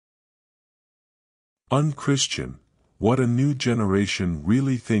unChristian: What a New Generation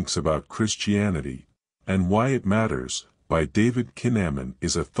Really Thinks About Christianity, and Why It Matters, by David Kinnaman,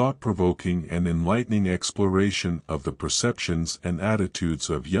 is a thought-provoking and enlightening exploration of the perceptions and attitudes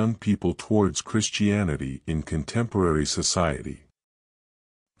of young people towards Christianity in contemporary society.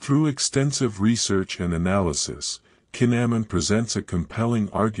 Through extensive research and analysis, Kinnaman presents a compelling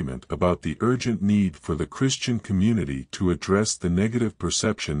argument about the urgent need for the Christian community to address the negative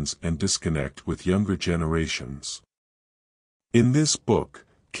perceptions and disconnect with younger generations. In this book,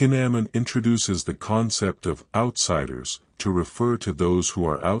 Kinnaman introduces the concept of outsiders to refer to those who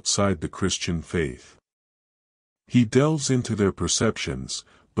are outside the Christian faith. He delves into their perceptions,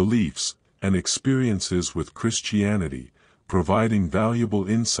 beliefs, and experiences with Christianity, providing valuable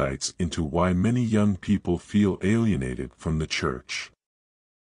insights into why many young people feel alienated from the church.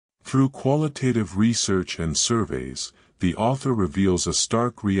 Through qualitative research and surveys, the author reveals a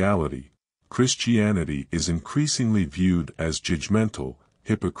stark reality: Christianity is increasingly viewed as judgmental,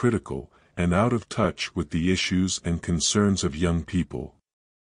 hypocritical, and out of touch with the issues and concerns of young people.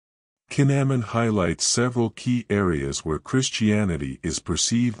 Kinnaman highlights several key areas where Christianity is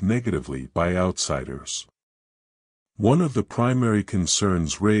perceived negatively by outsiders. One of the primary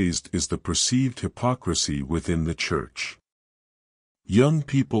concerns raised is the perceived hypocrisy within the church. Young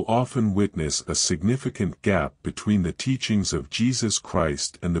people often witness a significant gap between the teachings of Jesus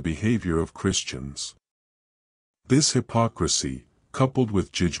Christ and the behavior of Christians. This hypocrisy, coupled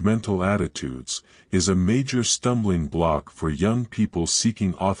with judgmental attitudes, is a major stumbling block for young people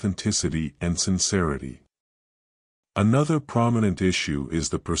seeking authenticity and sincerity. Another prominent issue is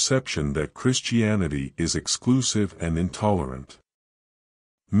the perception that Christianity is exclusive and intolerant.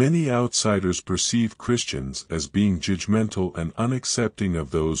 Many outsiders perceive Christians as being judgmental and unaccepting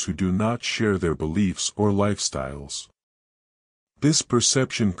of those who do not share their beliefs or lifestyles. This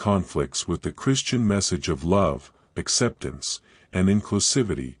perception conflicts with the Christian message of love, acceptance, and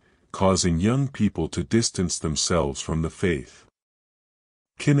inclusivity, causing young people to distance themselves from the faith.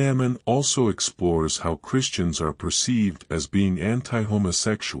 Kinnaman also explores how Christians are perceived as being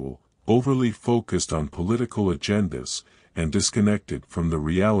anti-homosexual, overly focused on political agendas, and disconnected from the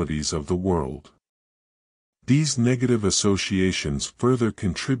realities of the world. These negative associations further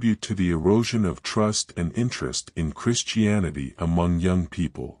contribute to the erosion of trust and interest in Christianity among young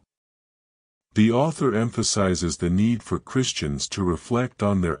people. The author emphasizes the need for Christians to reflect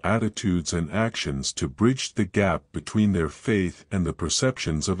on their attitudes and actions to bridge the gap between their faith and the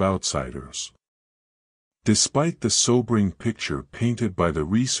perceptions of outsiders. Despite the sobering picture painted by the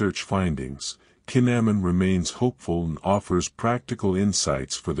research findings, Kinnaman remains hopeful and offers practical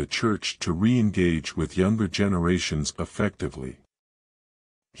insights for the church to re-engage with younger generations effectively.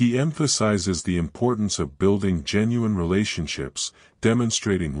 He emphasizes the importance of building genuine relationships,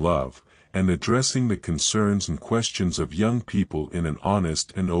 demonstrating love, and addressing the concerns and questions of young people in an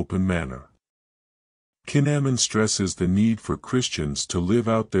honest and open manner. Kinnaman stresses the need for Christians to live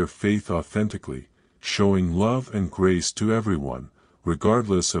out their faith authentically, showing love and grace to everyone,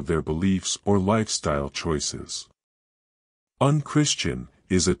 regardless of their beliefs or lifestyle choices. unChristian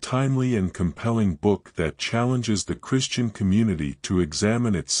is a timely and compelling book that challenges the Christian community to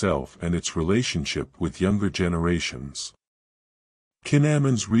examine itself and its relationship with younger generations.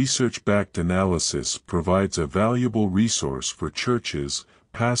 Kinnaman's research-backed analysis provides a valuable resource for churches,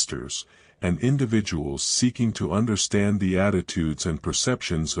 pastors, and individuals seeking to understand the attitudes and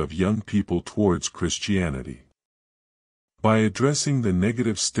perceptions of young people towards Christianity. By addressing the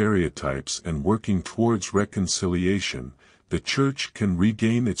negative stereotypes and working towards reconciliation, the church can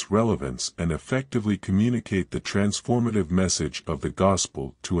regain its relevance and effectively communicate the transformative message of the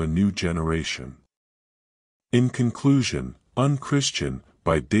gospel to a new generation. In conclusion, unChristian,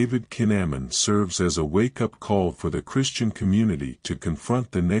 by David Kinnaman, serves as a wake-up call for the Christian community to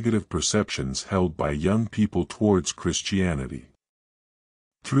confront the negative perceptions held by young people towards Christianity.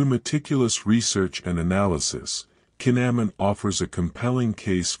 Through meticulous research and analysis, Kinnaman offers a compelling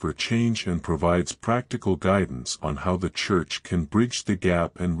case for change and provides practical guidance on how the church can bridge the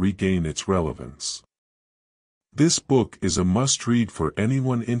gap and regain its relevance. This book is a must-read for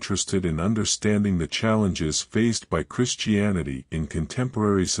anyone interested in understanding the challenges faced by Christianity in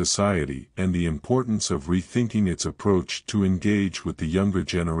contemporary society and the importance of rethinking its approach to engage with the younger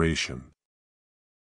generation.